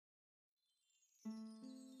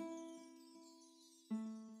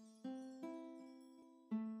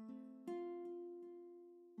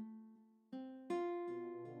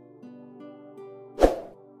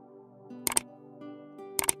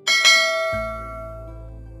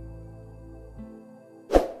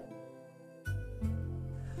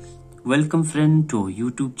Welcome friend to our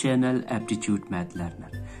YouTube channel Aptitude Math Learner.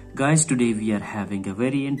 Guys, today we are having a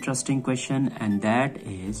very interesting question, and that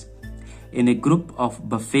is, in a group of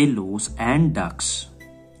buffaloes and ducks,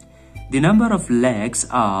 the number of legs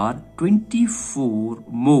are 24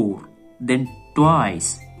 more than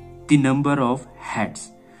twice the number of heads.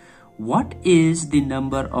 What is the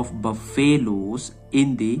number of buffaloes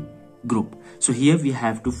in the group? So here we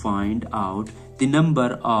have to find out the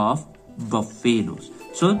number of buffaloes.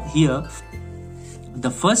 So here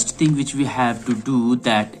the first thing which we have to do,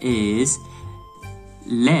 that is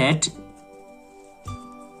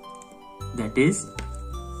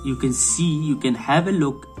you can see, you can have a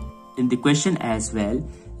look in the question as well.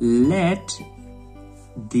 Let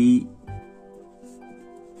the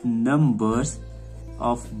numbers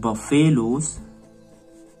of buffaloes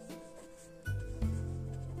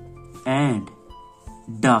and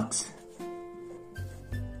ducks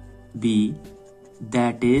be,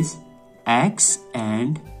 that is X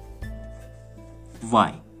and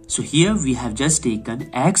Y. So here we have just taken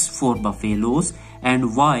X for buffaloes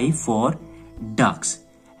and Y for ducks,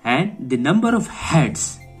 and the number of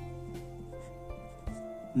heads.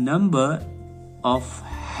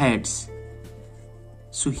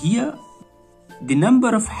 So here the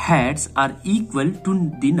number of heads are equal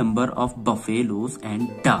to the number of buffaloes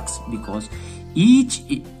and ducks, because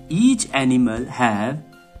each animal have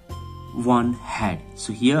one head.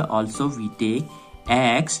 So here also we take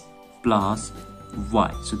X plus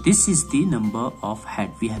Y. So this is the number of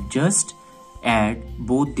head. We have just add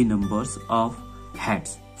both the numbers of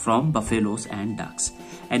heads from buffaloes and ducks.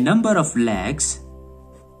 And number of legs,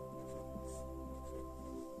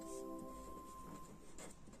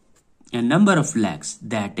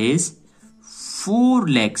 that is 4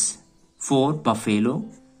 legs for buffalo.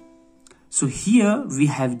 So here we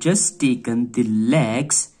have just taken the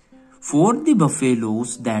legs for the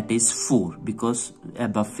buffaloes, that is 4, because a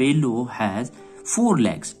buffalo has 4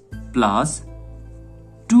 legs, plus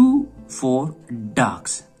 2 for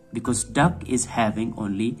ducks, because duck is having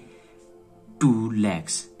only 2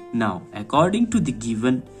 legs. Now, according to the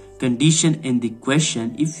given condition in the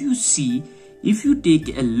question, if you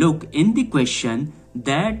take a look in the question,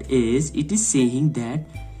 that is, it is saying that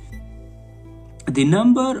the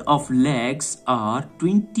number of legs are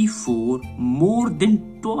 24 more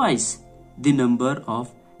than twice the number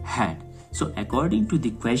of head. So according to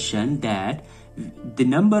the question, that the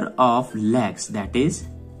number of legs, that is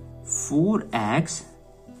 4x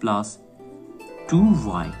plus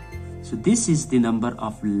 2y. So this is the number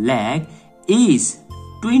of leg is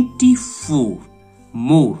 24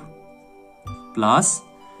 more plus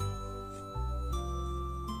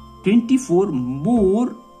 24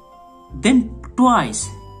 more than twice.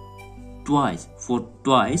 For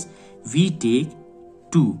twice we take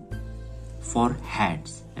 2 for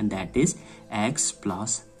heads, and that is X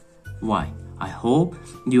plus Y. I hope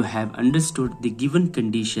you have understood the given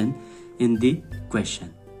condition in the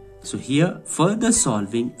question. So here further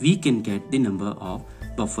solving, we can get the number of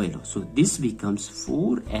buffalo. So this becomes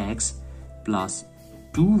 4x plus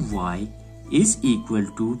 2y is equal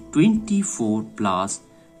to 24 plus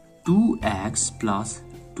 2x plus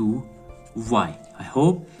 2y. I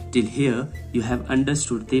hope till here you have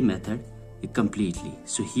understood the method completely.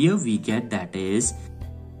 So here we get, that is,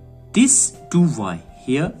 this 2y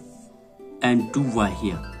here and 2y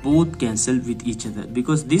here both cancel with each other,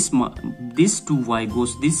 because this 2y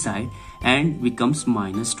goes this side and becomes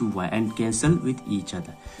minus 2y and cancel with each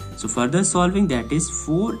other. So further solving, that is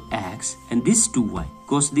 4x and this 2y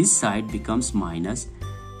goes this side, becomes minus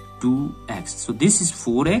 2x. So this is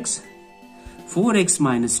 4x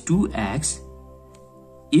minus 2x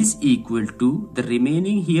is equal to, the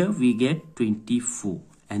remaining here we get 24,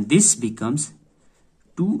 and this becomes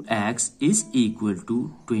 2x is equal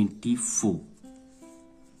to 24,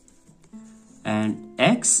 and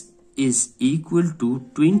x is equal to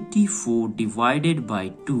 24 divided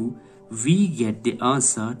by 2. We get the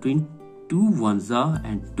answer 2 ones are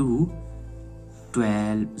and 2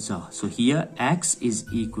 12s are. So here x is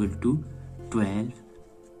equal to 12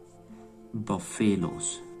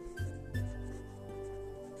 buffaloes.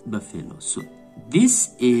 So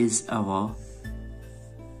this is our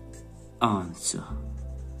answer.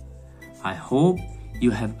 I hope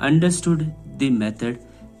you have understood the method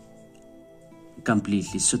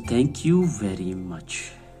completely. So thank you very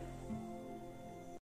much.